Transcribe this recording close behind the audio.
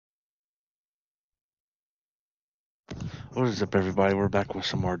What is up, everybody? We're back with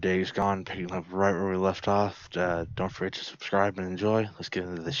some more Days Gone, picking up right where we left off. Don't forget to subscribe and enjoy. Let's get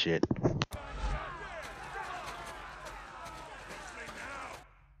into this shit.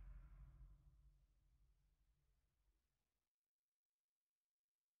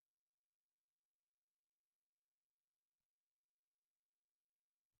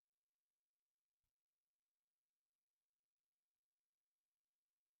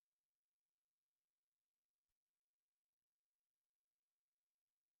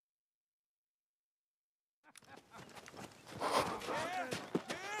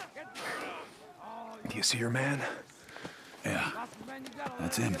 Do you see your man? Yeah,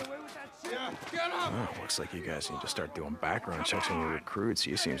 that's him. Oh, looks like you guys need to start doing background checks on your recruits.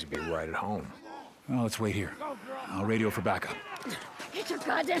 He seems to be right at home. Well, let's wait here. I'll radio for backup. Get your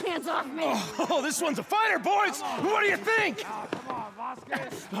goddamn hands off me! Oh, this one's a fighter, boys! What do you think?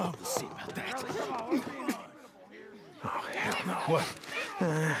 Oh, we'll see about that. Oh, hell no. What?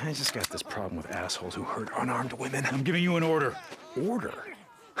 I just got this problem with assholes who hurt unarmed women. I'm giving you an order. Order?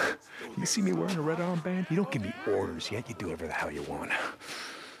 You see me wearing a red armband? You don't give me orders yet. You do whatever the hell you want.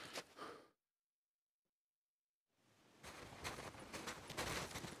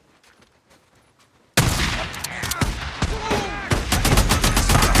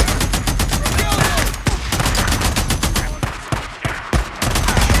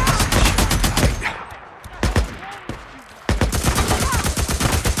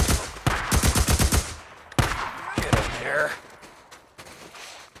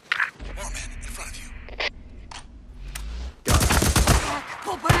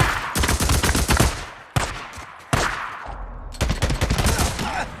 Pull back!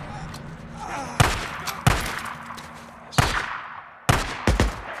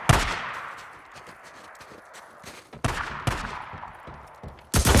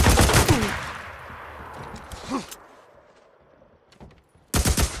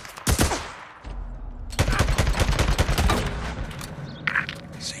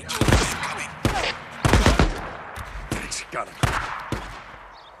 Thanks, got him.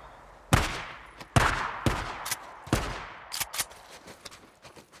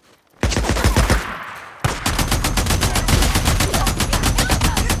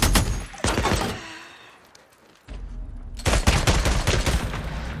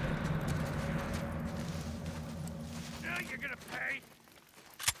 You're gonna pay.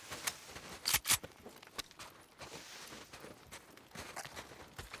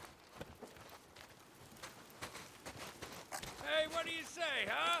 Hey, what do you say,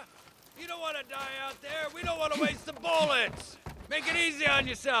 huh? You don't want to die out there. We don't want to waste the bullets. Make it easy on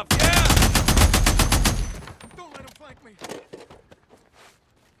yourself, yeah? Don't let him flank me.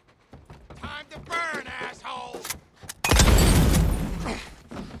 Time to burn, asshole.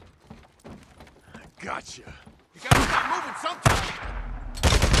 Gotcha. You gotta stop moving sometime.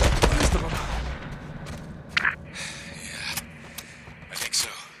 I think so.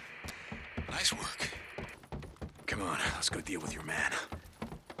 Nice work. Come on, let's go deal with your man.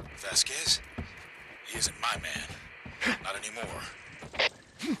 Vasquez? He isn't my man. Not anymore.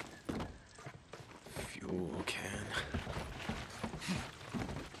 Fuel can.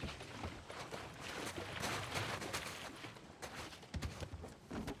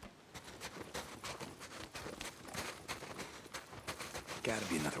 Gotta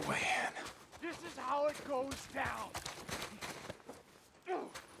be another way in. This is how it goes down. I'm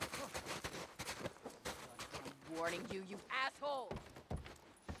warning you, you asshole!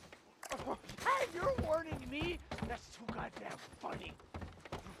 Hey, you're warning me? That's too goddamn funny.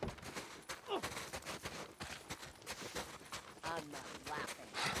 I'm not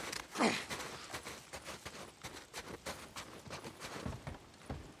laughing.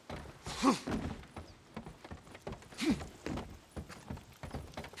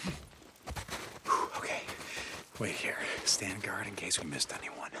 Okay, wait here. Stand guard in case we missed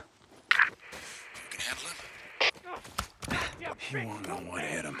anyone. You can handle him? He won't know what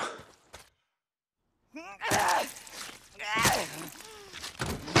hit him.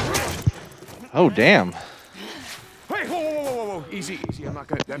 Oh, damn. Hey, whoa. Easy.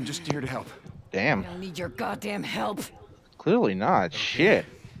 I'm just here to help. Damn. I don't need your goddamn help. Clearly not. Shit.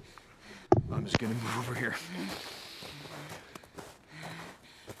 I'm just gonna move over here.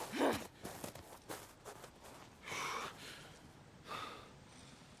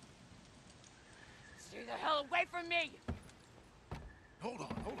 Stay the hell away from me! Hold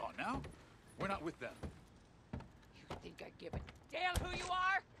on now. We're not with them. You think I give a damn who you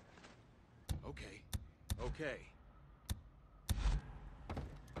are? Okay.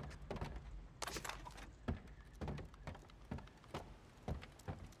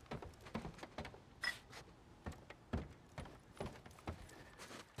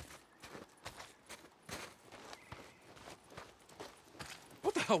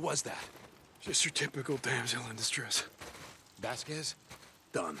 hell was that? Just your typical damsel in distress. Vasquez?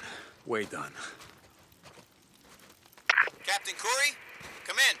 Done. Way done. Captain Corey,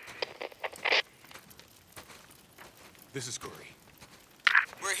 come in. This is Corey.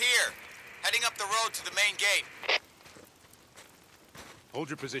 We're here, heading up the road to the main gate. Hold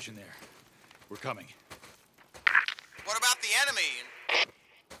your position there. We're coming. What about the enemy?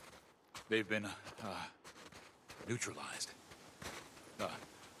 They've been, neutralized.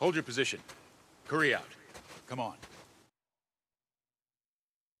 Hold your position. Curry out. Come on.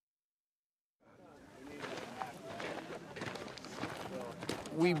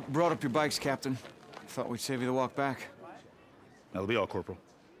 We brought up your bikes, Captain. Thought we'd save you the walk back. That'll be all, Corporal.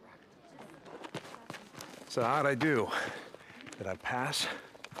 So how'd I do? Did I pass?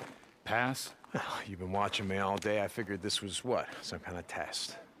 Pass? Well, you've been watching me all day. I figured this was what? Some kind of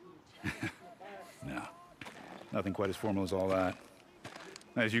test. No. Nothing quite as formal as all that.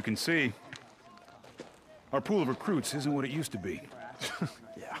 As you can see, our pool of recruits isn't what it used to be.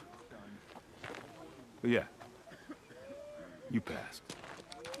 Yeah. But yeah, you passed.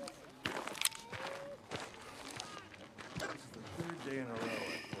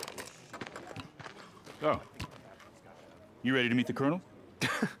 Oh. You ready to meet the Colonel?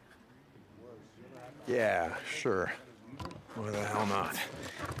 Yeah, sure. Why the hell not?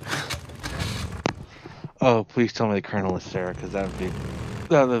 Oh, please tell me the Colonel is Sarah, because that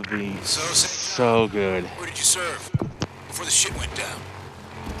would be so good. Where did you serve? Before the shit went down.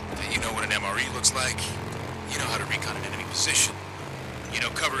 You know what an MRE looks like. You know how to recon an enemy position. You know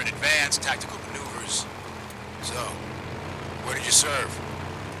cover in advance, tactical maneuvers. So, where did you serve?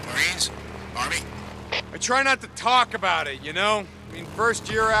 Marines? Army? I try not to talk about it, you know? I mean,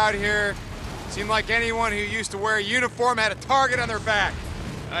 first year out here, seemed like anyone who used to wear a uniform had a target on their back.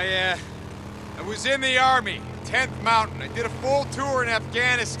 I was in the Army, 10th Mountain. I did a full tour in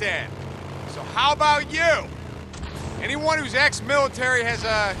Afghanistan. So how about you? Anyone who's ex-military has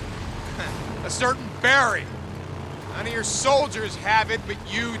a certain bearing. None of your soldiers have it, but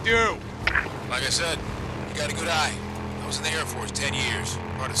you do. Like I said, you got a good eye. I was in the Air Force 10 years,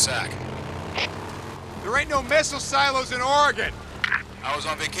 part of SAC. There ain't no missile silos in Oregon. I was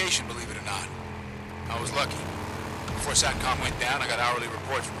on vacation, believe it or not. I was lucky. Before SATCOM went down, I got hourly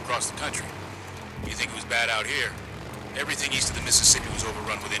reports from across the country. You think it was bad out here? Everything east of the Mississippi was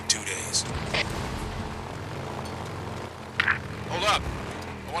overrun within 2 days. Hold up.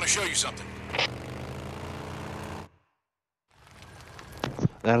 I want to show you something.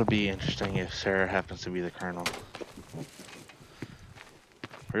 That'll be interesting if Sarah happens to be the Colonel.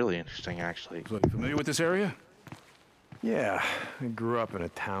 Really interesting, actually. So, you familiar with this area? Yeah, I grew up in a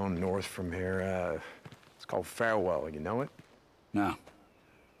town north from here. It's called Farewell. You know it? No.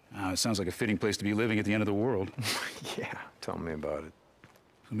 It sounds like a fitting place to be living at the end of the world. Yeah, tell me about it.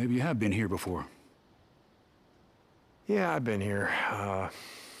 So maybe you have been here before. Yeah, I've been here. A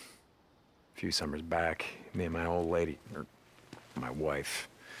few summers back. Me and my old lady, or my wife,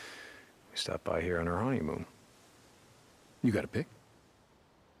 we stopped by here on our honeymoon. You got a pic?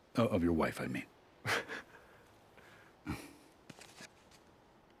 Of your wife, I mean.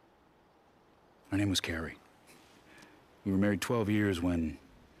 Her name was Carrie. We were married 12 years when...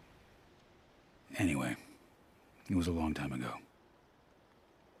 Anyway, it was a long time ago.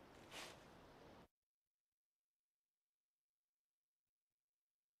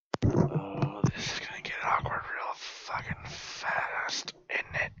 Oh, this is gonna get awkward real fucking fast,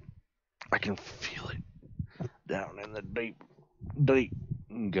 isn't it? I can feel it down in the deep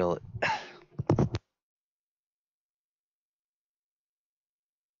gullet.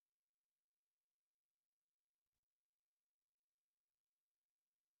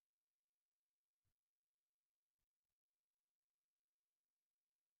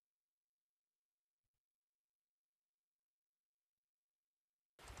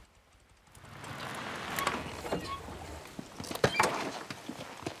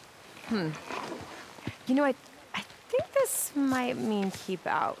 You know, I think this might mean keep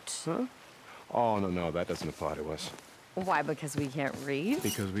out. Huh? Oh, no, that doesn't apply to us. Why? Because we can't read?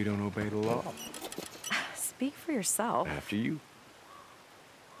 Because we don't obey the law. Speak for yourself. After you.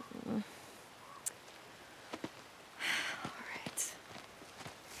 All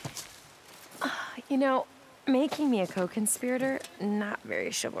right. You know, making me a co-conspirator, not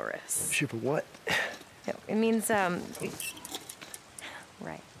very chivalrous. Sure for what? No, it means, right.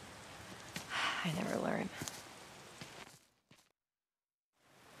 I never learn.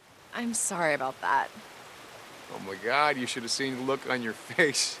 I'm sorry about that. Oh my God, you should have seen the look on your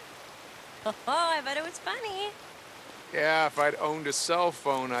face. Oh, I bet it was funny. Yeah, if I'd owned a cell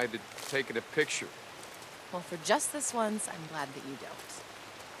phone, I'd have taken a picture. Well, for just this once, I'm glad that you don't.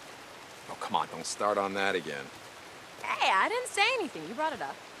 Oh, come on, don't start on that again. Hey, I didn't say anything. You brought it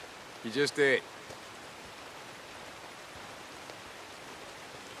up. You just did.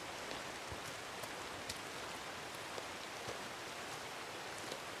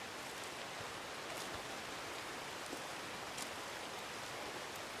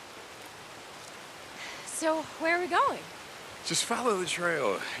 So, where are we going? Just follow the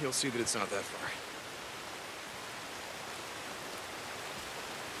trail. You'll see that it's not that far.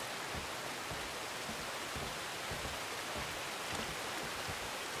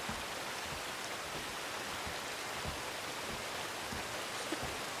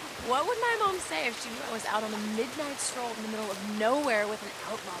 What would my mom say if she knew I was out on a midnight stroll in the middle of nowhere with an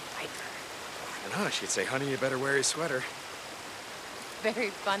outlaw biker? I don't know. She'd say, honey, you better wear your sweater. Very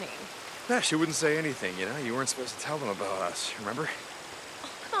funny. Nah, she wouldn't say anything, you know? You weren't supposed to tell them about us, remember? Oh,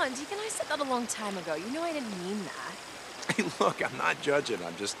 come on, Deacon, I said that a long time ago. You know I didn't mean that. Hey, look, I'm not judging.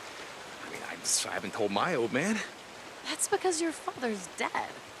 I haven't told my old man. That's because your father's dead.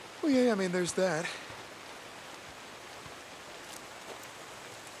 Well, yeah, I mean, there's that.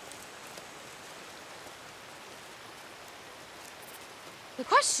 The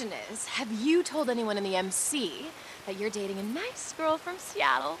question is, have you told anyone in the MC that you're dating a nice girl from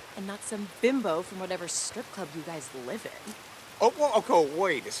Seattle and not some bimbo from whatever strip club you guys live in? Oh, well, okay,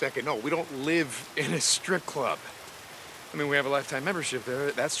 wait a second. No, we don't live in a strip club. I mean, we have a lifetime membership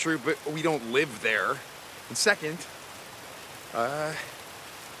there, that's true, but we don't live there. And second, I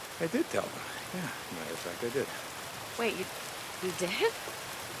did tell them. Yeah, matter of fact, I did. Wait, you did?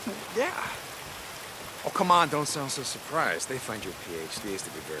 Yeah. Oh, come on, don't sound so surprised. They find your PhDs to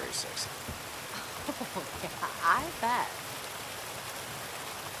be very sexy. Oh, yeah, I bet.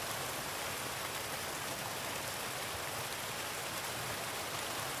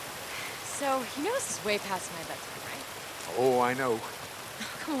 So, you know this is way past my bedtime, right? Oh, I know.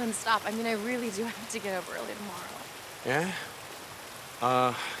 Oh, come on, stop. I mean, I really do have to get up early tomorrow. Yeah?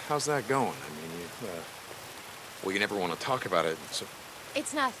 How's that going? I mean, well, you never want to talk about it, so...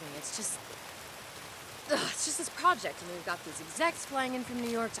 It's nothing. It's just this project, and we've got these execs flying in from New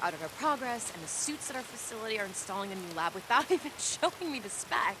York to audit our progress, and the suits at our facility are installing a new lab without even showing me the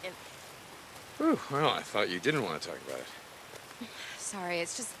spec, and... Ooh, well, I thought you didn't want to talk about it. Sorry,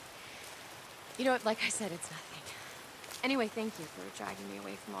 it's just... You know what, like I said, it's nothing. Anyway, thank you for dragging me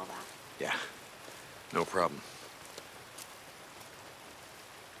away from all that. Yeah, no problem.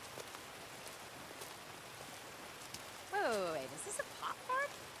 Wait, is this a pot farm?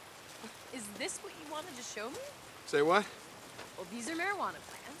 Is this what you wanted to show me? Say what? Well, these are marijuana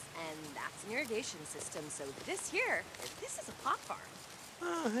plants, and that's an irrigation system, so this is a pot farm.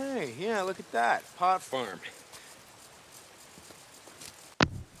 Oh, hey, yeah, look at that. Pot farm.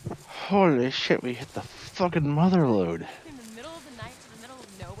 Holy shit, we hit the fucking mother load. In the middle of the night to the middle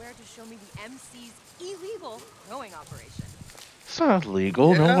of nowhere to show me the MC's illegal growing operation. It's not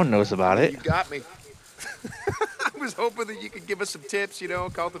legal. Yeah? No one knows about it. You got me. I was hoping that you could give us some tips, you know,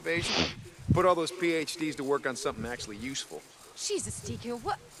 cultivation. Put all those PhDs to work on something actually useful. Jesus, Deacon,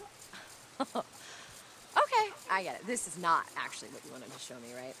 what? Okay, I get it. This is not actually what you wanted to show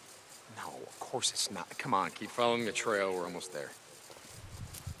me, right? No, of course it's not. Come on, keep following the trail. We're almost there.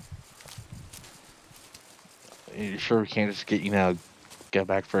 You sure we can't just get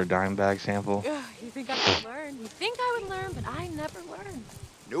back for a dime bag sample? Ugh, you think I would learn? You think I would learn, but I never learn.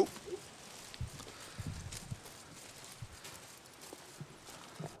 Nope.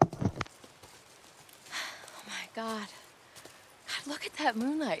 Oh my God. God, look at that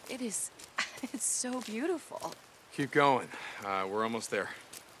moonlight. It's so beautiful. Keep going. We're almost there.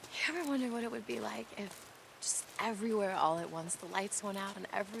 You ever wonder what it would be like if just everywhere all at once the lights went out and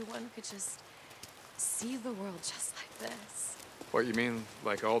everyone could just see the world just like this? What, you mean,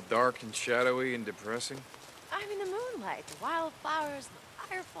 like all dark and shadowy and depressing? I mean, the moonlight, the wildflowers, the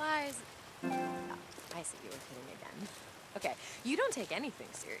fireflies. Oh, I see you were kidding again. Okay, you don't take anything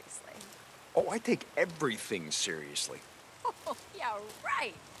seriously. Oh, I take everything seriously. Oh, yeah,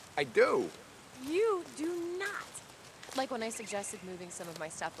 right. I do. You do not. Like when I suggested moving some of my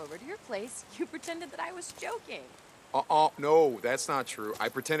stuff over to your place, you pretended that I was joking. No, that's not true. I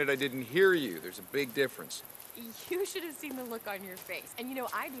pretended I didn't hear you. There's a big difference. You should have seen the look on your face. And you know,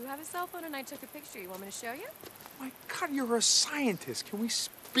 I do have a cell phone and I took a picture. You want me to show you? My God, you're a scientist. Can we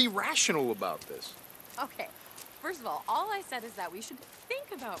be rational about this? Okay, first of all I said is that we should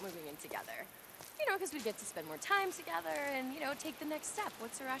think about moving in together. You know, because we get to spend more time together and, you know, take the next step.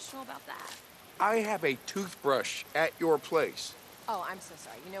 What's irrational about that? I have a toothbrush at your place. Oh, I'm so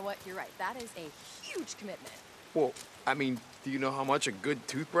sorry. You know what? You're right. That is a huge commitment. Well, I mean, do you know how much a good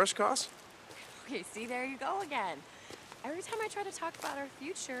toothbrush costs? Okay, see, there you go again. Every time I try to talk about our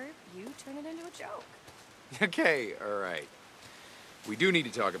future, you turn it into a joke. Okay, all right. We do need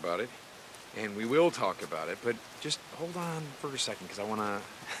to talk about it, and we will talk about it, but just hold on for a second, because I want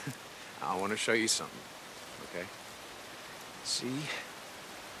to show you something, okay? See?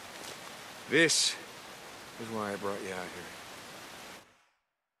 This is why I brought you out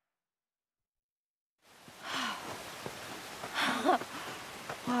here.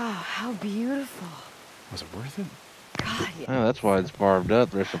 Wow, how beautiful. Was it worth it? God, yeah. Oh, that's why it's barbed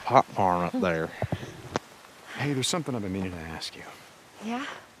up. There's a pot farm up there. Hey, there's something I've been meaning to ask you. Yeah?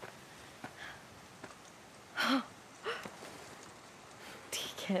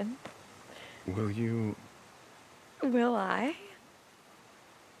 Deacon, Will you, will I?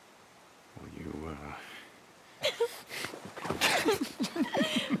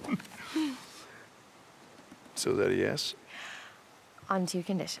 So that a yes? On 2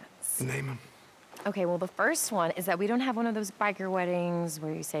 conditions. Name them. Okay, well, the first one is that we don't have one of those biker weddings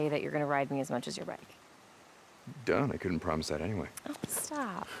where you say that you're gonna ride me as much as your bike. Done. I couldn't promise that anyway. Oh,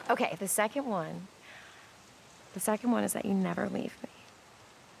 stop. Okay, the second one is that you never leave me.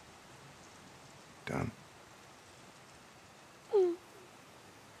 Done.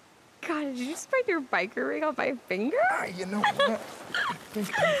 God, did you just break your biker ring on my finger? You know what? I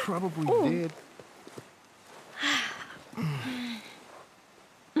think I probably did.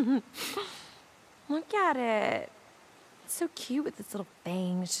 Look at it. It's so cute with its little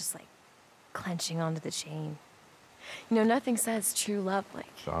bangs just like clenching onto the chain. You know, nothing says true love like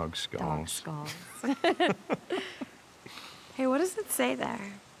Dog skulls. dog skulls. Hey, what does it say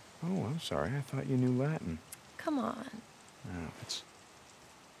there? Oh, I'm sorry. I thought you knew Latin. Come on. No, it's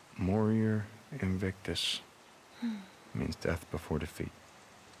Morior Invictus. Means death before defeat.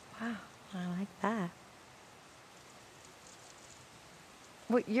 Wow, I like that.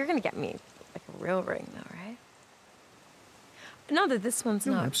 Well, you're gonna get me like a real ring, though, right? No, that this one's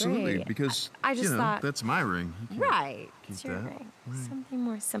not absolutely, great. because I just thought that's my ring. You can't right. keep It's your that. ring. Right. Something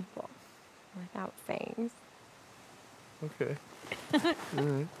more simple, without fangs. Okay. All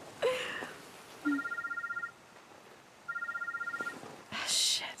right.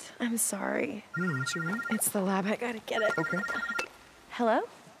 Shit, I'm sorry. No, it's all right. It's the lab. I gotta get it. Okay. Hello?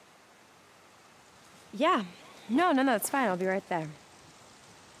 Yeah. No, it's fine. I'll be right there.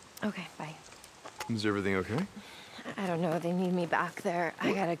 Okay, bye. Is everything okay? I don't know. They need me back there.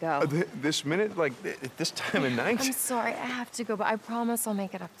 I gotta go. This minute, like at this time of night? I'm sorry. I have to go, but I promise I'll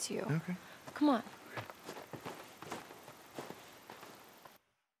make it up to you. Okay. Come on.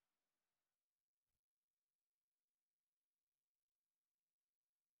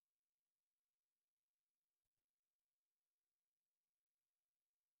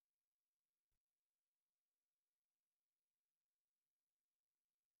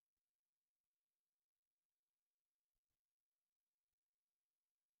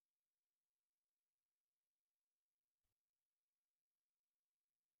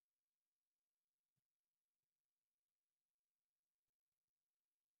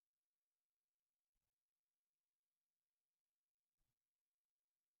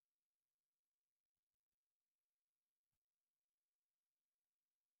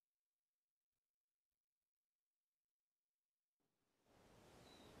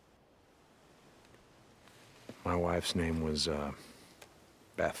 My wife's name was,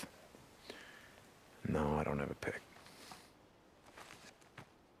 Beth. No, I don't have a pic.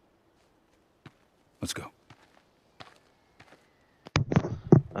 Let's go.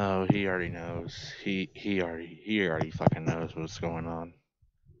 Oh, he already knows. He already fucking knows what's going on.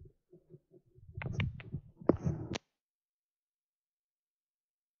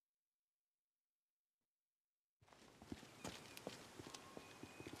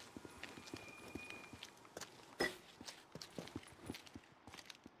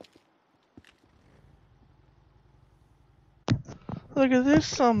 Look at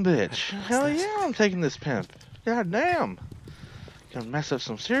this sumbitch. Hell yeah, I'm taking this pimp. God damn. Gonna mess up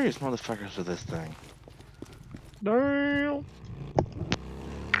some serious motherfuckers with this thing. Damn.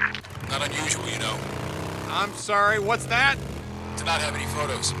 Not unusual, you know, I'm sorry, what's that? to not have any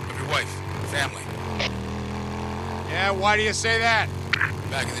photos of your wife, family. Yeah, why do you say that?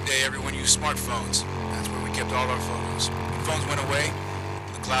 Back in the day, everyone used smartphones. That's where we kept all our photos. When phones went away,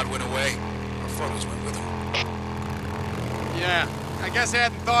 when the cloud went away, our photos went with them. Yeah, I guess I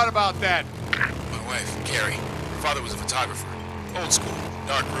hadn't thought about that. My wife, Carrie, her father was a photographer. Old school,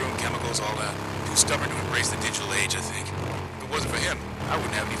 dark room, chemicals, all that. Too stubborn to embrace the digital age, I think. If it wasn't for him, I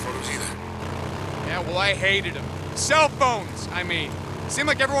wouldn't have any photos either. Yeah, well, I hated them. Cell phones, I mean. Seemed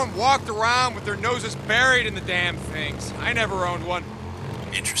like everyone walked around with their noses buried in the damn things. I never owned one.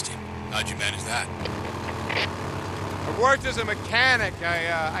 Interesting. How'd you manage that? I worked as a mechanic.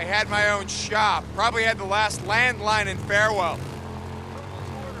 I had my own shop. Probably had the last landline in Farewell.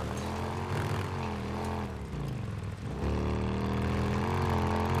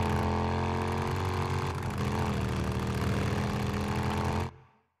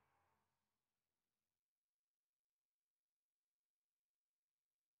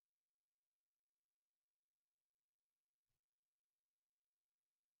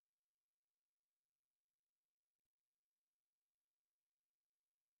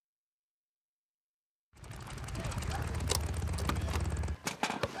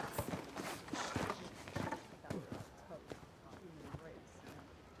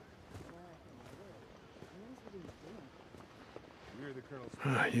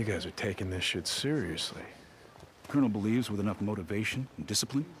 You guys are taking this shit seriously. Colonel believes with enough motivation and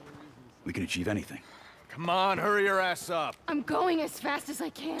discipline, we can achieve anything. Come on, hurry your ass up. I'm going as fast as I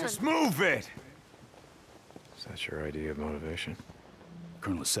can. Just move it! Is that your idea of motivation?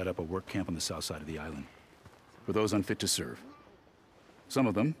 Colonel has set up a work camp on the south side of the island for those unfit to serve. Some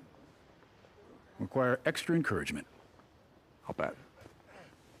of them require extra encouragement. I'll bet.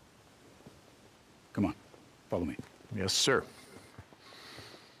 Come on, follow me. Yes, sir.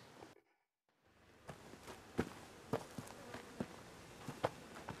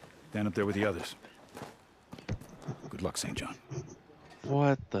 Stand up there with the others. Good luck, St. John.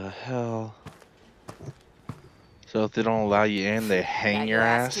 What the hell? So if they don't allow you in, they hang your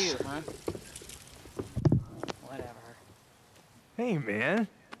ass? Too, huh? Whatever. Hey, man.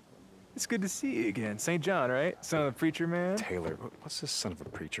 It's good to see you again. St. John, right? Son of the preacher man? Taylor, what's this son of a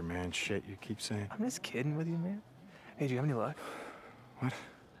preacher man shit you keep saying? I'm just kidding with you, man. Hey, do you have any luck? What?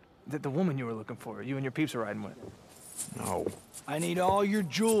 The woman you were looking for, you and your peeps are riding with. No. I need all your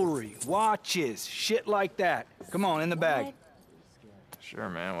jewelry, watches, shit like that. Come on, in the bag. Sure,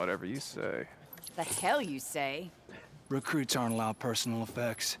 man, whatever you say. The hell you say? Recruits aren't allowed personal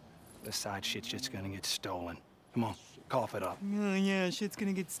effects. Besides, shit's just gonna get stolen. Come on, cough it up. Oh, yeah, shit's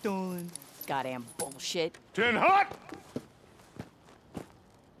gonna get stolen. Goddamn bullshit. Tin hot!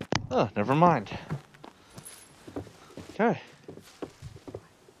 Oh, never mind. Okay.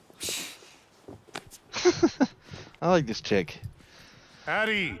 I like this chick. At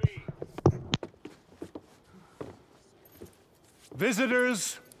ease.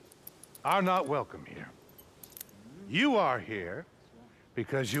 Visitors are not welcome here. You are here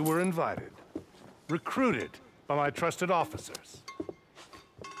because you were invited, recruited by my trusted officers.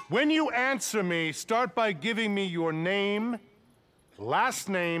 When you answer me, start by giving me your name, last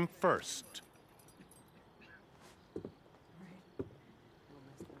name first.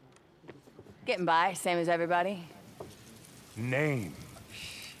 Getting by, same as everybody. Name.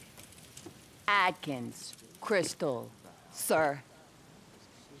 Adkins, Crystal, sir.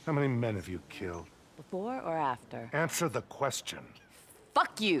 How many men have you killed? Before or after? Answer the question.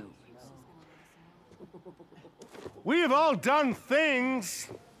 Fuck you! We have all done things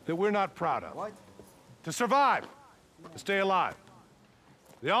that we're not proud of. What? To survive, to stay alive.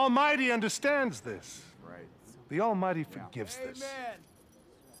 The Almighty understands this. Right. The Almighty forgives this.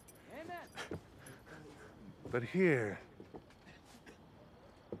 But here,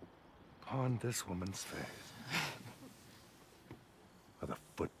 upon this woman's face, are the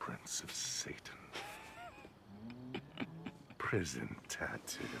footprints of Satan. Prison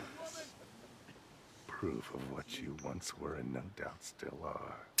tattoos. Proof of what you once were and no doubt still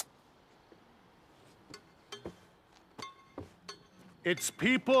are. It's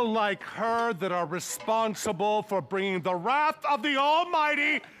people like her that are responsible for bringing the wrath of the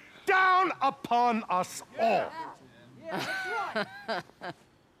Almighty down upon us all.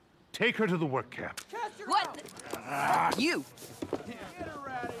 Take her to the work camp. What? You!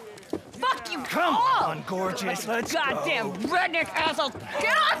 Fuck you! Come all! on, gorgeous, let's Goddamn go. redneck asshole!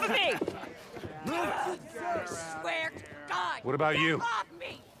 Get off of me! Swear to God! What about you? Get off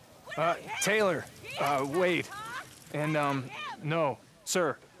me! Taylor, wait. And, no,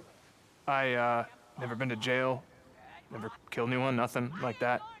 sir. I, never been to jail, never killed anyone, nothing like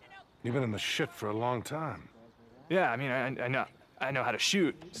that. You've been in the shit for a long time. Yeah, I mean, I know how to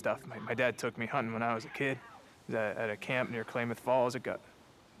shoot stuff. My dad took me hunting when I was a kid. He was at a camp near Klamath Falls. It got...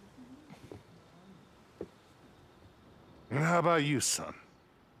 And how about you, son?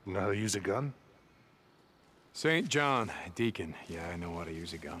 You know how to use a gun? St. John, Deacon. Yeah, I know how to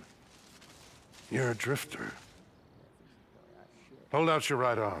use a gun. You're a drifter. Hold out your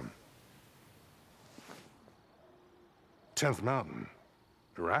right arm. 10th Mountain.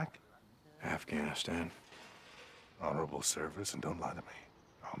 Iraq? Afghanistan. Honorable service, and don't lie to me.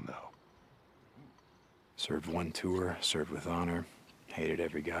 I'll know. Served one tour, served with honor. Hated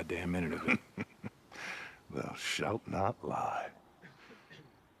every goddamn minute of it. Thou shalt not lie.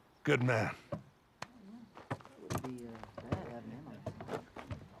 Good man.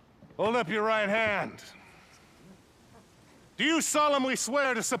 Hold up your right hand. Do you solemnly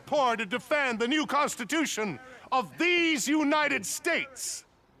swear to support and defend the new Constitution of these United States?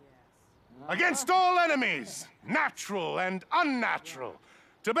 Against all enemies, natural and unnatural,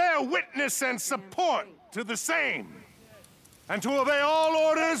 to bear witness and support to the same, and to obey all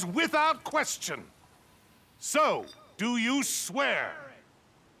orders without question. So, do you swear?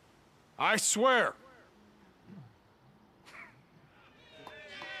 I swear.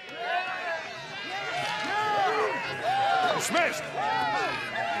 Dismissed!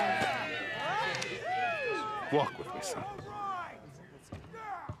 Walk with me, son.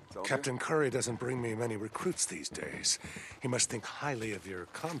 Captain Curry doesn't bring me many recruits these days. He must think highly of your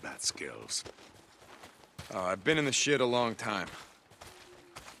combat skills. I've been in the shit a long time.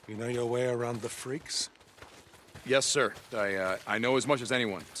 You know your way around the freaks? Yes, sir. I know as much as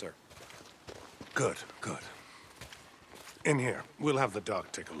anyone, sir. Good, good. In here. We'll have the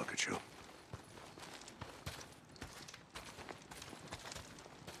doc take a look at you.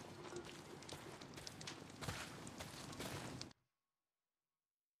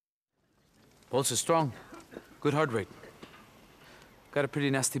 Pulse is strong. Good heart rate. Got a pretty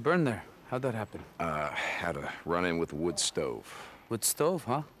nasty burn there. How'd that happen? Had a run-in with a wood stove. Wood stove,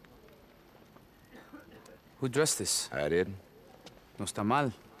 huh? Who dressed this? I did. No está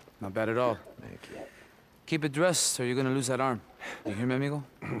mal. Not bad at all. Thank you. Keep it dressed or you're gonna lose that arm. You hear me, amigo?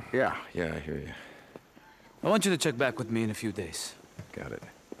 Yeah, I hear you. I want you to check back with me in a few days. Got it.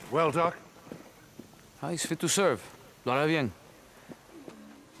 Well, Doc? He's fit to serve. Lo hará bien.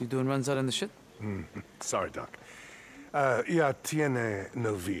 You doing runs out in the shit? Sorry, Doc. Ya tiene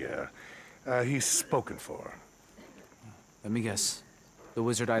novia. He's spoken for. Let me guess. The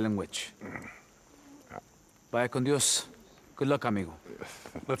Wizard Island Witch. Vaya con Dios. Good luck, amigo.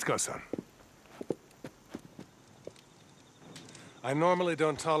 Let's go, son. I normally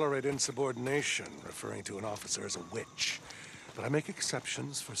don't tolerate insubordination, referring to an officer as a witch. But I make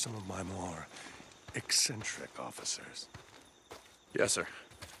exceptions for some of my more eccentric officers. Yes, sir.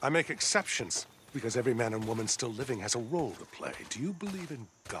 I make exceptions because every man and woman still living has a role to play. Do you believe in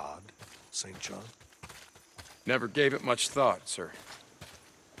God, St. John? Never gave it much thought, sir.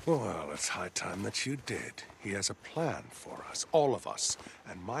 Well, it's high time that you did. He has a plan for us, all of us.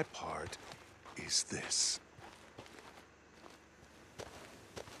 And my part is this.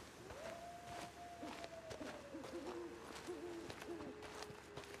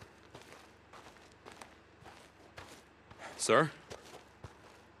 Sir?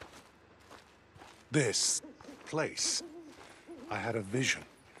 This place. I had a vision.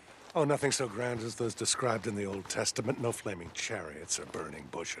 Oh, nothing so grand as those described in the Old Testament. No flaming chariots or burning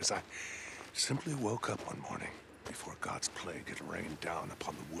bushes. I simply woke up one morning before God's plague had rained down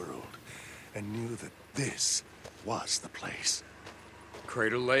upon the world and knew that this was the place.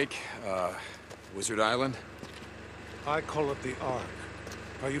 Crater Lake, Wizard Island? I call it the Ark.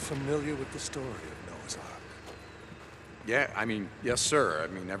 Are you familiar with the story of Noah's Ark? Yeah, I mean, yes, sir. I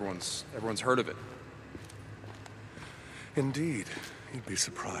mean, everyone's heard of it. Indeed. You'd be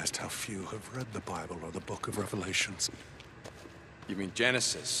surprised how few have read the Bible or the Book of Revelations. You mean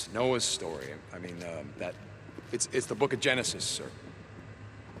Genesis, Noah's story? I mean, it's the Book of Genesis, sir.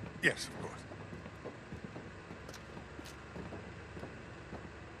 Yes, of course.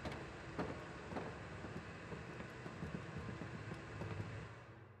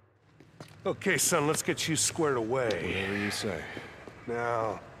 Okay, son, let's get you squared away. Whatever you say.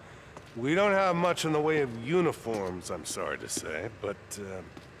 Now, we don't have much in the way of uniforms, I'm sorry to say, but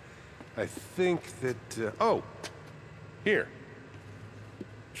I think that... oh, here.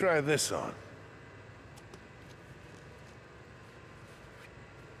 Try this on.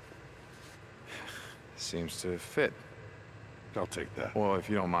 Seems to fit. I'll take that. Well, if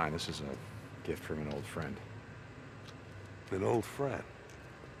you don't mind, this is a gift from an old friend. An old friend?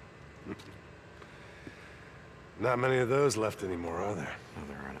 Not many of those left anymore, are there? No,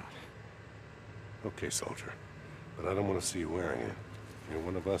 there are not. Okay, soldier. But I don't want to see you wearing it. You're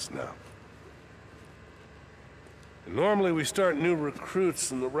one of us now. And normally we start new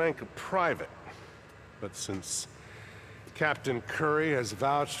recruits in the rank of private. But since Captain Curry has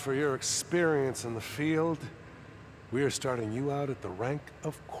vouched for your experience in the field, we are starting you out at the rank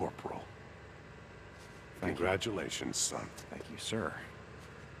of corporal. Congratulations, son. Thank you, sir.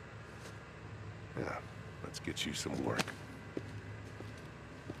 Yeah, let's get you some work.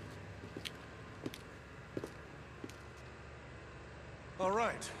 All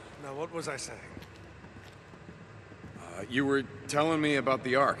right. Now, what was I saying? You were telling me about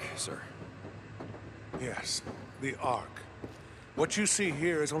the Ark, sir. Yes, the Ark. What you see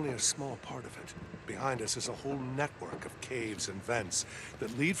here is only a small part of it. Behind us is a whole network of caves and vents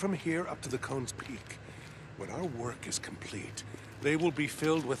that lead from here up to the cone's peak. When our work is complete, they will be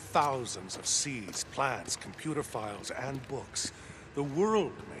filled with thousands of seeds, plants, computer files, and books. The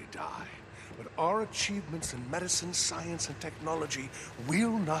world may die, but our achievements in medicine, science, and technology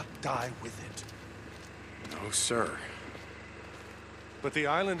will not die with it. No, sir. But the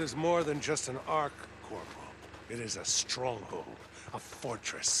island is more than just an Ark, Corporal. It is a stronghold, a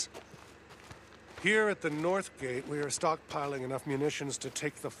fortress. Here at the North Gate, we are stockpiling enough munitions to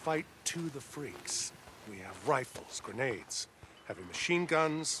take the fight to the freaks. We have rifles, grenades, heavy machine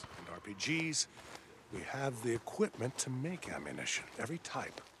guns, and RPGs. We have the equipment to make ammunition, every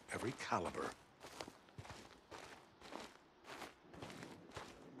type, every caliber.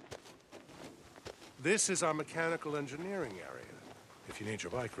 This is our mechanical engineering area. If you need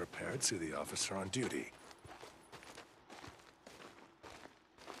your bike repaired, see the officer on duty.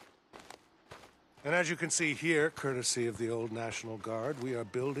 And as you can see here, courtesy of the old National Guard, we are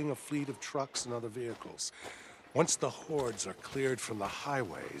building a fleet of trucks and other vehicles. Once the hordes are cleared from the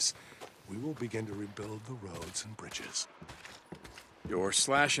highways, we will begin to rebuild the roads and bridges. Your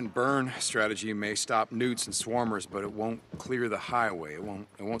slash and burn strategy may stop newts and swarmers, but it won't clear the highway. It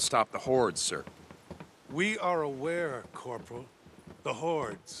won't stop the hordes, sir. We are aware, Corporal. The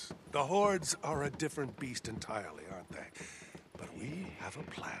hordes. The hordes are a different beast entirely, aren't they? But we have a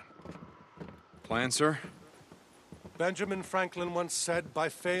plan. Plan, sir? Benjamin Franklin once said, by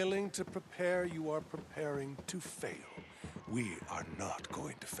failing to prepare, you are preparing to fail. We are not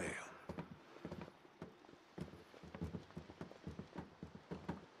going to fail.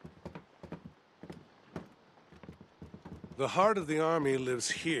 The heart of the army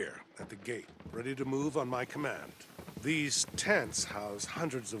lives here, at the gate, ready to move on my command. These tents house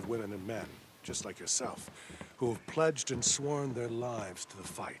hundreds of women and men, just like yourself, who have pledged and sworn their lives to the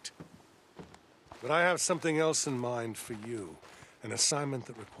fight. But I have something else in mind for you. An assignment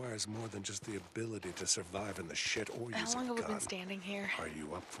that requires more than just the ability to survive in the shit or use a gun. How long have we been standing here? Are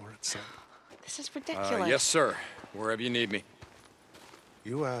you up for it, son? This is ridiculous. Yes, sir. Wherever you need me.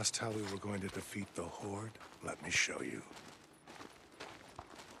 You asked how we were going to defeat the Horde. Let me show you.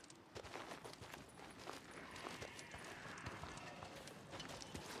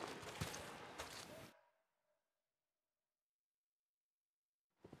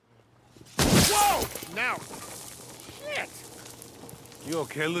 Whoa! Now. Shit! You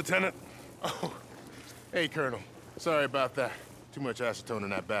okay, Lieutenant? Oh, hey, Colonel. Sorry about that. Too much acetone in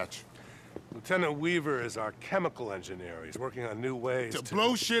that batch. Lieutenant Weaver is our chemical engineer. He's working on new ways to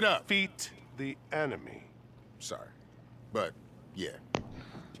blow shit up. Defeat the enemy. Sorry. But, yeah.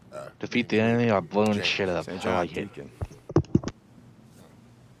 Defeat the enemy or blowing shit up. I like it.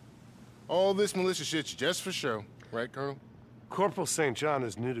 All this militia shit's just for show. Right, Colonel? Corporal St. John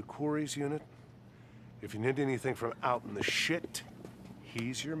is new to Quarry's unit. If you need anything from out in the shit,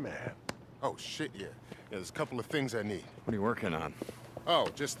 he's your man. Oh, shit, yeah. There's a couple of things I need. What are you working on? Oh,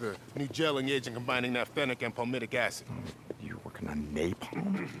 just the new gelling agent combining naphthenic and palmitic acid. You working on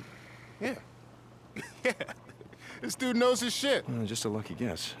napalm? Yeah. Yeah. This dude knows his shit. Just a lucky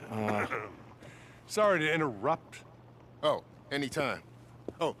guess. Sorry to interrupt. Oh, anytime.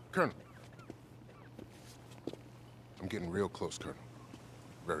 Oh, Colonel. I'm getting real close, Colonel.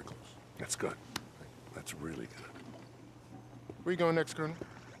 Very close. That's good. That's really good. Where you going next, Colonel?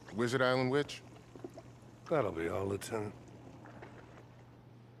 Wizard Island Witch? That'll be all, Lieutenant.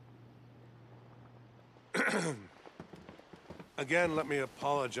 Again, let me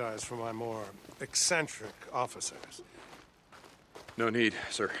apologize for my more eccentric officers. No need,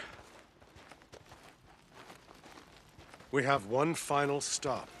 sir. We have one final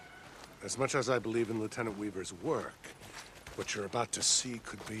stop. As much as I believe in Lieutenant Weaver's work, what you're about to see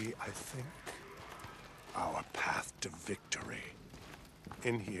could be, I think, our path to victory.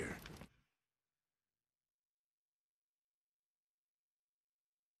 In here.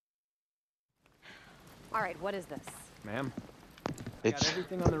 All right, what is this? Ma'am? It's got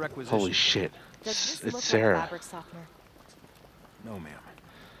everything on the requisition. holy shit. Does this It's look Sarah. like fabric softener? No, ma'am.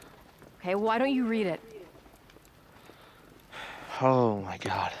 Okay, why don't you read it? Oh my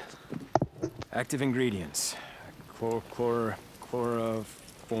god. Active ingredients. Chloroform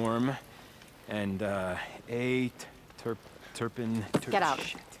and terpin. Get out.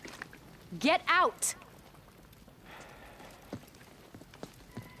 Shit. Get out!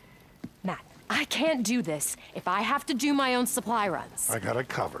 Matt, I can't do this if I have to do my own supply runs. I got it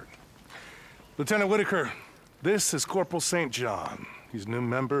covered. Lieutenant Whitaker, this is Corporal St. John. He's a new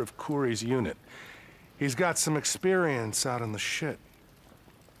member of Quarry's unit. He's got some experience out in the shit.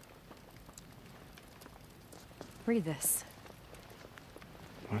 Read this.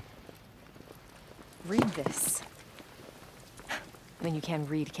 What? Read this. I mean, you can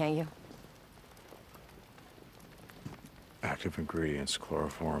read, can't you? Active ingredients: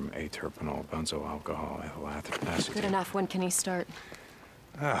 chloroform, aterpenol, benzoyl alcohol, ethyl acetate. Good enough. When can he start?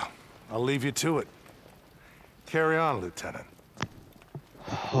 Ah, I'll leave you to it. Carry on, Lieutenant.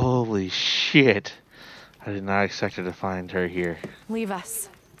 Holy shit. I did not expect her to find her here. Leave us.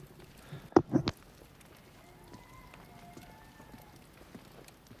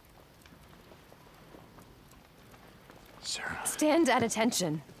 Sarah. Stand at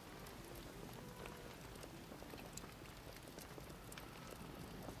attention.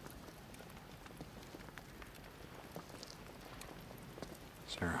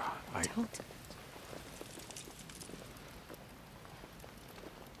 Sarah, I... Don't.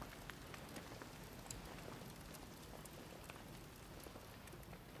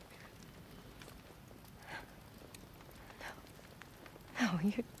 No,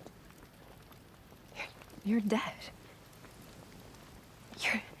 you're dead.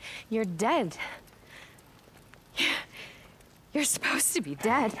 You're dead. You're supposed to be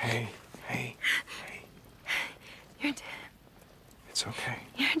dead. Hey. You're dead. It's okay.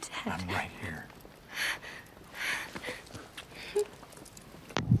 You're dead. I'm right here.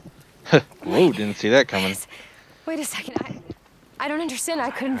 Whoa, didn't see that coming. Wait a second. I don't understand.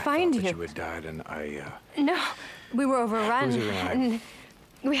 I couldn't find you. You had died, and I. No, we were overrun. Overrun.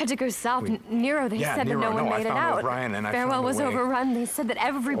 And we had to go south. Nero, they said Nero, that no one made it out. O'Brien, and I Farewell found a was way overrun. They said that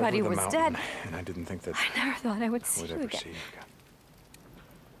everybody over the was mountain, dead. And I didn't think that I never thought I would see you ever again. see you again.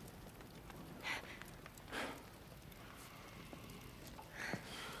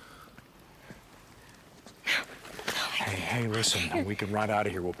 Hey, listen, we can ride out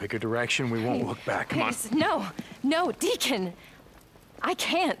of here. We'll pick a direction. We won't look back. Come on. No, Deacon. I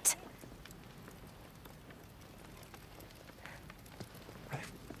can't.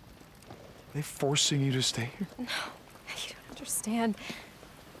 Are they forcing you to stay here? No, you don't understand.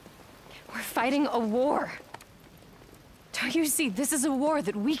 We're fighting a war. Don't you see? This is a war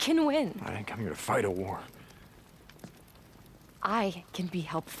that we can win. I didn't come here to fight a war. I can be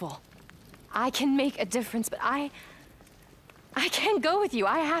helpful. I can make a difference, but I can't go with you.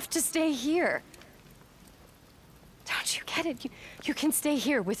 I have to stay here. Don't you get it? You can stay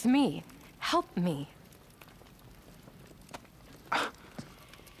here with me. Help me.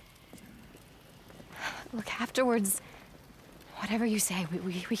 Look, afterwards, whatever you say,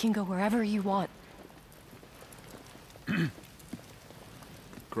 we can go wherever you want.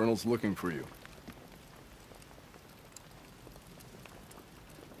 Colonel's looking for you.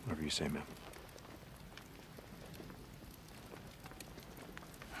 Whatever you say, ma'am.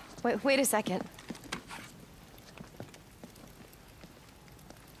 Wait a second.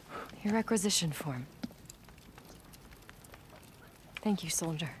 Your requisition form. Thank you,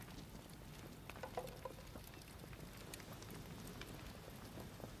 soldier.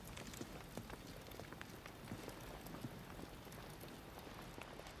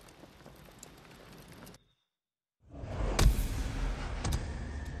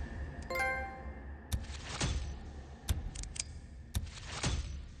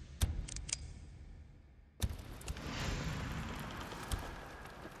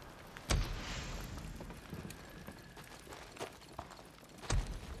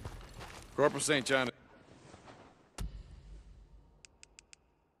 Corporal St. John.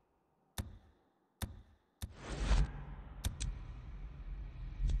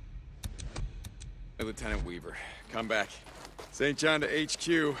 Hey, Lieutenant Weaver, come back. St. John to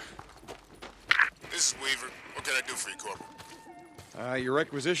HQ. This is Weaver. What can I do for you, Corporal? Your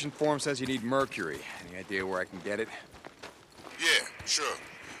requisition form says you need mercury. Any idea where I can get it? Yeah, sure.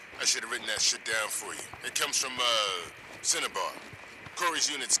 I should have written that shit down for you. It comes from, Cinnabar.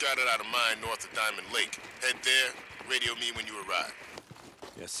 Corey's unit scouted out a mine north of Diamond Lake. Head there, radio me when you arrive.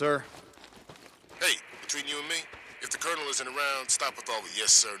 Yes, sir. Hey, between you and me, if the Colonel isn't around, stop with all the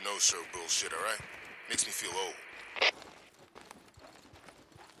yes sir, no sir bullshit, all right? Makes me feel old.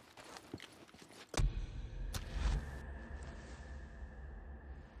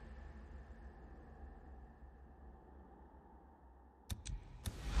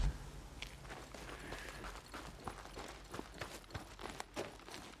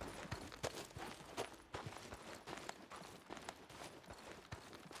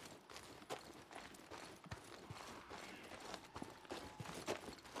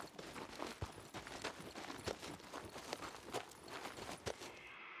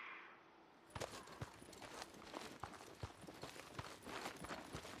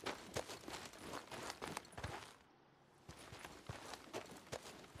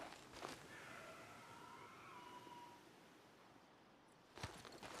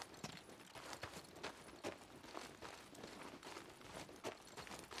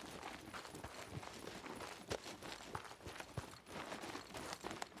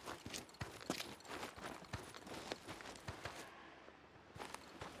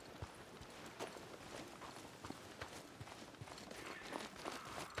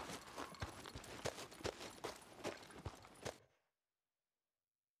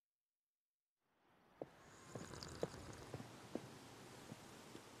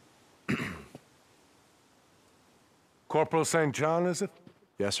 Corporal St. John, is it?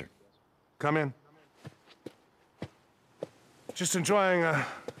 Yes, sir. Come in. Just enjoying a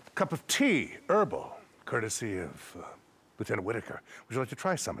cup of tea, herbal, courtesy of Lieutenant Whitaker. Would you like to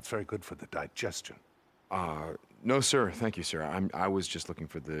try some? It's very good for the digestion. No, sir. Thank you, sir. I was just looking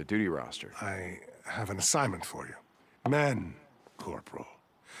for the duty roster. I have an assignment for you. Men, Corporal.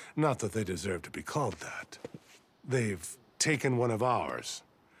 Not that they deserve to be called that. They've taken one of ours.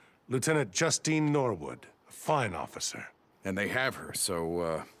 Lieutenant Justine Norwood, a fine officer. And they have her,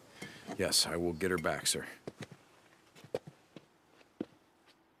 so, yes, I will get her back, sir.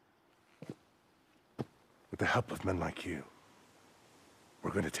 With the help of men like you, we're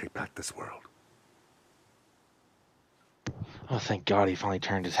going to take back this world. Oh, thank God he finally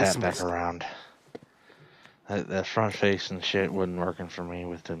turned his hat back around. That front face and shit wasn't working for me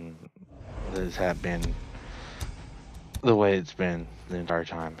with him. His hat being the way it's been the entire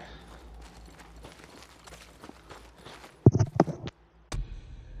time.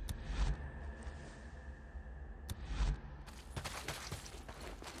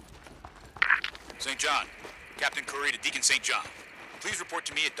 St. John. Captain Curry to Deacon St. John. Please report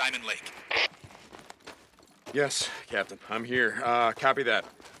to me at Diamond Lake. Yes, Captain. I'm here. Copy that.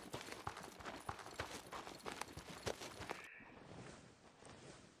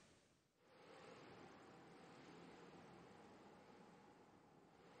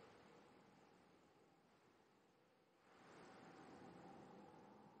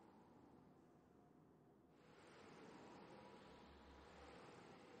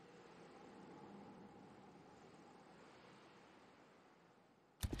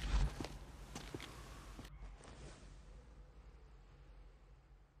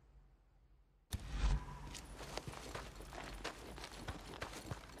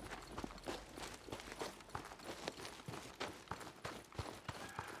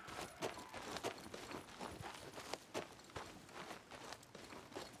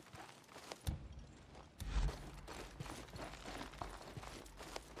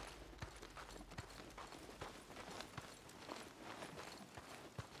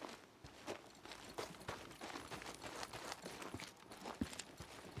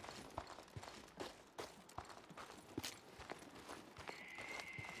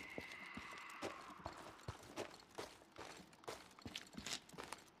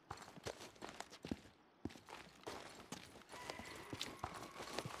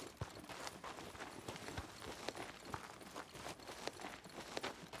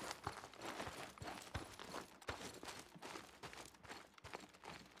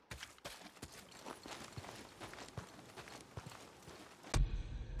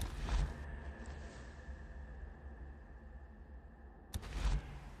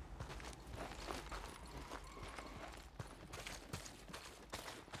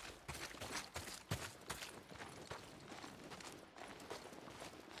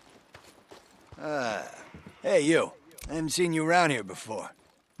 Hey, you. I haven't seen you around here before.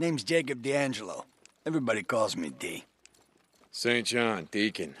 Name's Jacob D'Angelo. Everybody calls me D. St. John,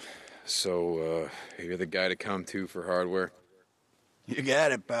 Deacon. So, you're the guy to come to for hardware? You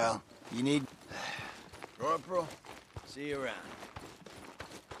got it, pal. You need... Corporal, see you around.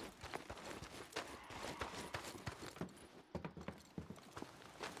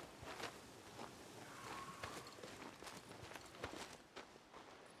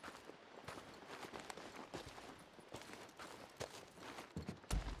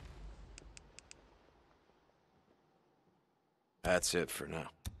 That's it for now.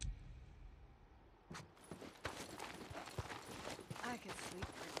 I could sleep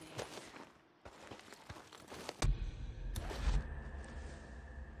for days.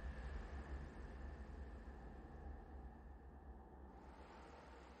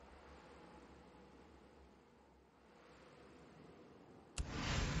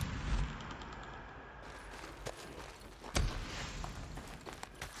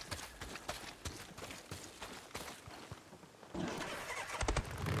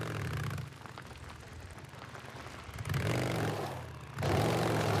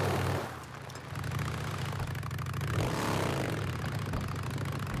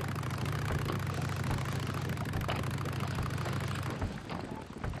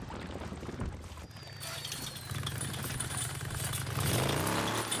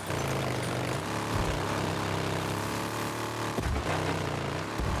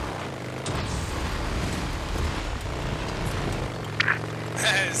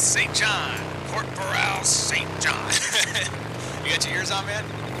 St. John. Port Barrel, St. John. You got your ears on, man?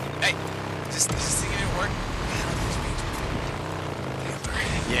 Hey, does this thing even work?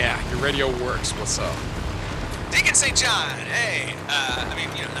 Yeah, your radio works. What's up? Deacon St. John, hey. I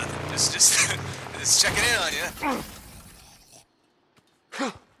mean, you know, nothing. Just checking in on you.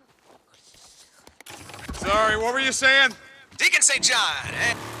 sorry, what were you saying? Deacon St. John,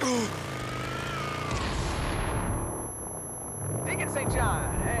 eh? Deacon St.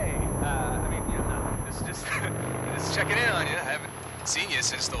 John, hey. Nothing. This is just just checking in on you. I haven't seen you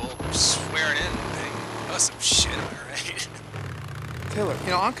since the whole swearing in thing. That was some shit, am I right? Taylor,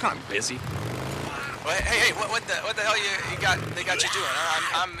 I'm kind of busy. Well, hey, what the hell they got you doing?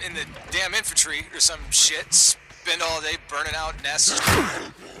 Huh? I'm in the damn infantry or some shit. Spend all day burning out nests.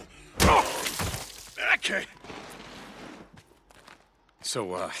 Okay. So,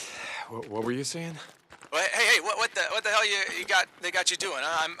 what were you saying? Well, hey, what the hell they got you doing?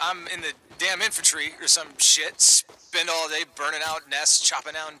 Huh? I'm in the damn infantry or some shit. Spend all day burning out nests,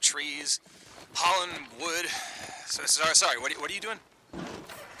 chopping down trees, hauling wood. Sorry, what are you doing?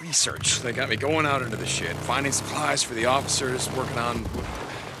 Research. They got me going out into the shit, finding supplies for the officers, working on...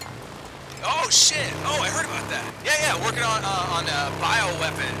 Oh, shit. Oh, I heard about that. Yeah, working on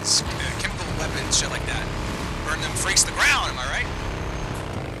bioweapons, chemical weapons, shit like that. Burn them freaks to the ground, am I right?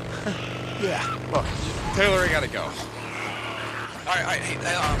 Yeah. Look, Taylor, I gotta go. All right. Hey,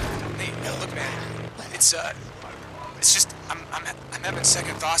 look, man. It's just I'm having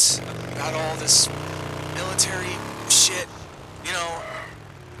second thoughts about all this military shit.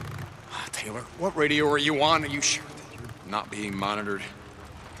 Taylor, what radio are you on? Are you sure that you're not being monitored?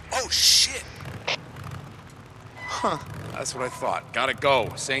 Oh, shit. Huh. That's what I thought. Gotta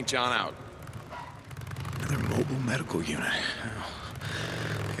go. St. John out. Another mobile medical unit.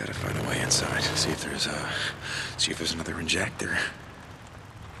 I gotta find a way inside. See if there's another injector.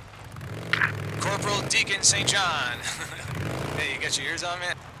 Corporal Deacon St. John. Hey, you got your ears on,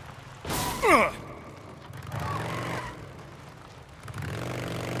 man?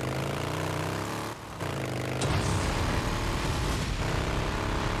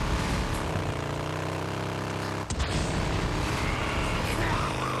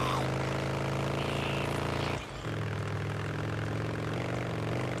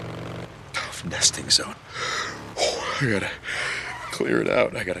 Nesting zone. Oh, I gotta clear it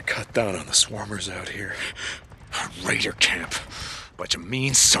out. I gotta cut down on the swarmers out here. Raider camp. Bunch of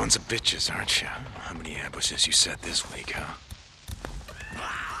mean sons of bitches, aren't you? How many ambushes you set this week, huh?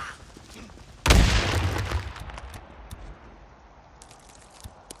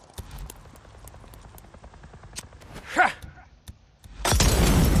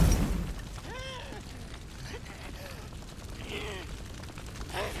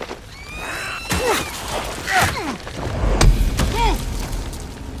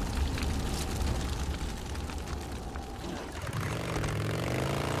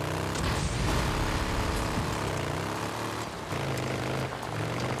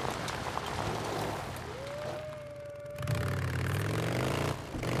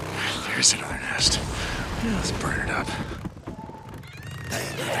 There's another nest. Yeah, let's burn it up.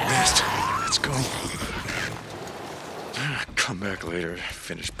 Nest. Let's go. Come back later.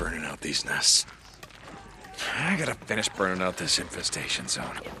 Finish burning out these nests. I gotta finish burning out this infestation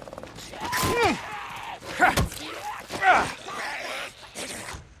zone.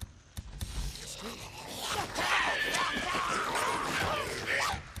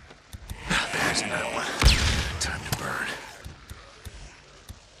 There's that one. Time to burn.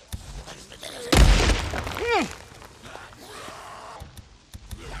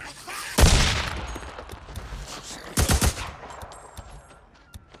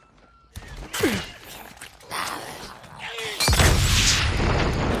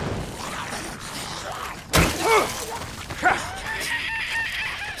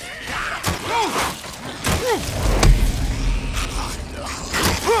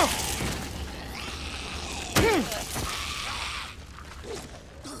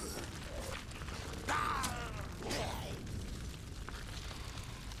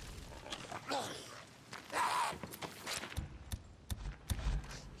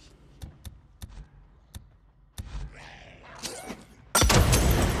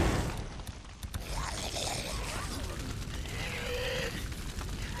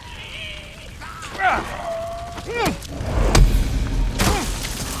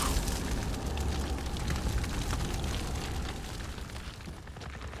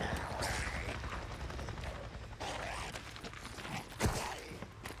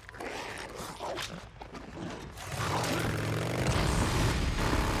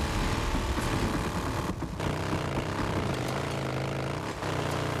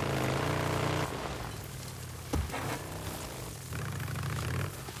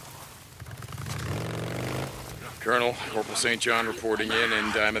 Colonel, Corporal St. John reporting in,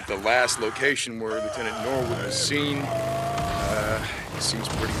 and I'm at the last location where Lieutenant Norwood was seen. He seems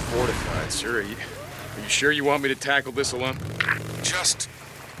pretty fortified, sir. Are you sure you want me to tackle this alone? Just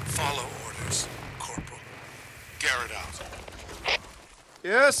follow orders, Corporal. Garrett out.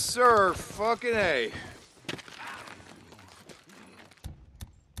 Yes, sir. Fucking A.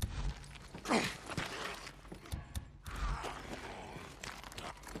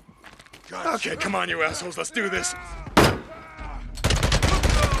 Okay, come on, you assholes. Let's do this.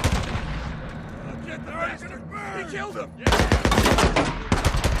 Get the bastard! He killed him!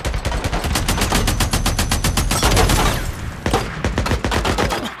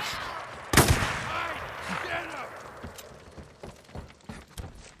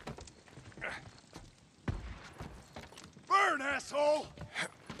 Burn, asshole!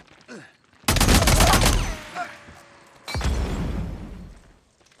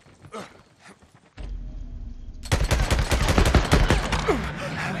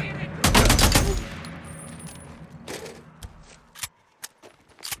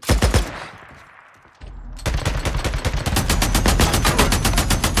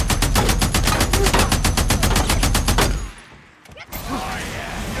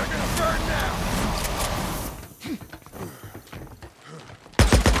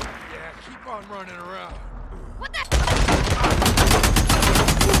 Running around. What the?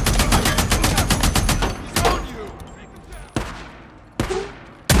 He's on you.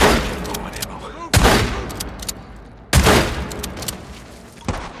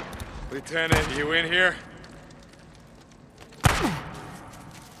 Lieutenant, you in here? Come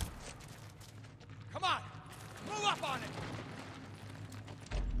on, move up on it.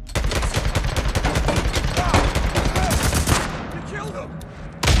 You killed him.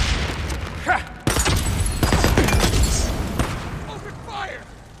 Open fire!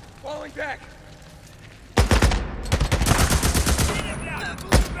 Falling back!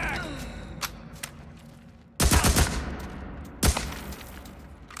 Move back!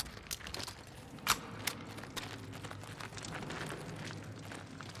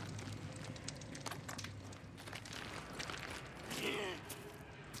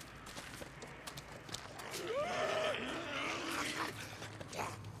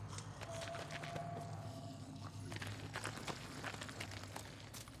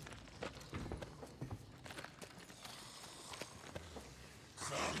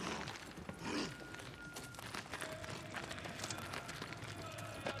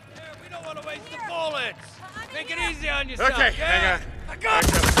 We don't want to waste the bullets. Make it easy on yourself. Okay, yeah? hang on. I got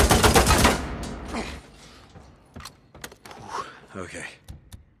it. Okay.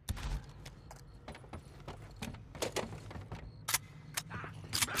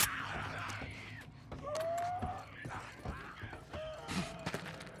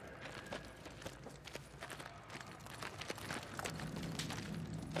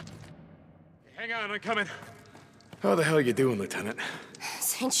 Hang on, I'm coming. How the hell are you doing, Lieutenant?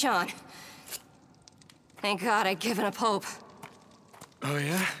 St. John. Thank God I'd given up hope. Oh,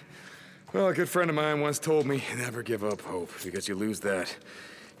 yeah? Well, a good friend of mine once told me, never give up hope, because you lose that,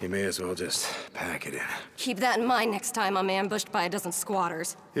 you may as well just pack it in. Keep that in mind next time I'm ambushed by a dozen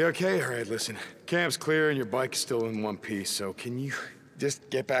squatters. You okay? All right, listen. Camp's clear and your bike's still in one piece, so can you just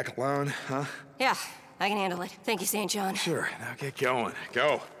get back alone, huh? Yeah, I can handle it. Thank you, St. John. Sure, now get going.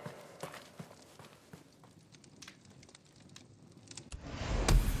 Go.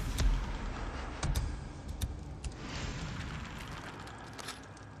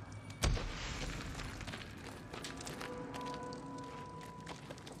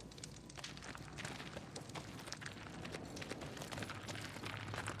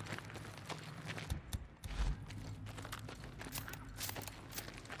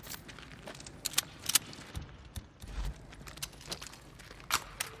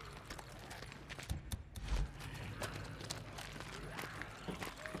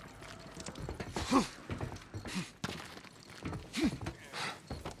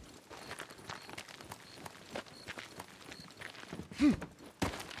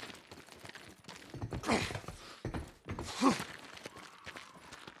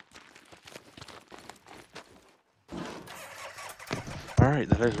 Alright,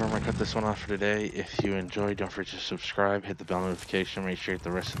 that is where I'm going to cut this one off for today. If you enjoyed, don't forget to subscribe, hit the bell notification, make sure you hit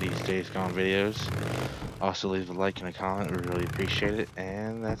the rest of these Days Gone videos. Also leave a like and a comment, we really appreciate it.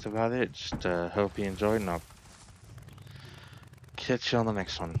 And that's about it. Just hope you enjoyed, and I'll catch you on the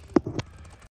next one.